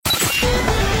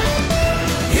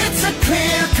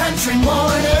Country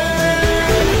Morning.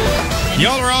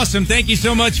 Y'all are awesome. Thank you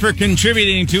so much for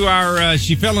contributing to our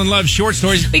She Fell in Love short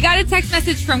stories. We got a text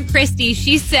message from Christy.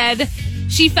 She said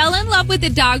she fell in love with a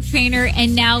dog trainer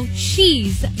and now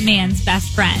she's man's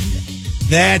best friend.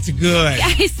 That's good.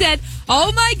 I said,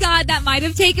 oh my God, that might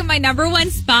have taken my number one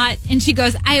spot. And she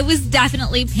goes, I was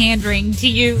definitely pandering to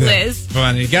you, Liz.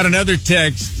 Funny. Got another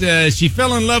text. She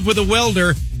fell in love with a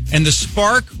welder and the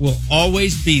spark will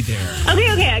always be there.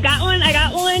 Okay, I got one.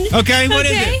 Okay, what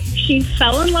is it? She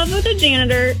fell in love with a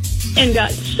janitor and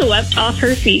got swept off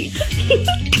her feet.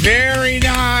 Very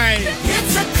nice.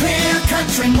 It's a Clear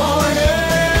Country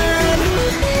Morning.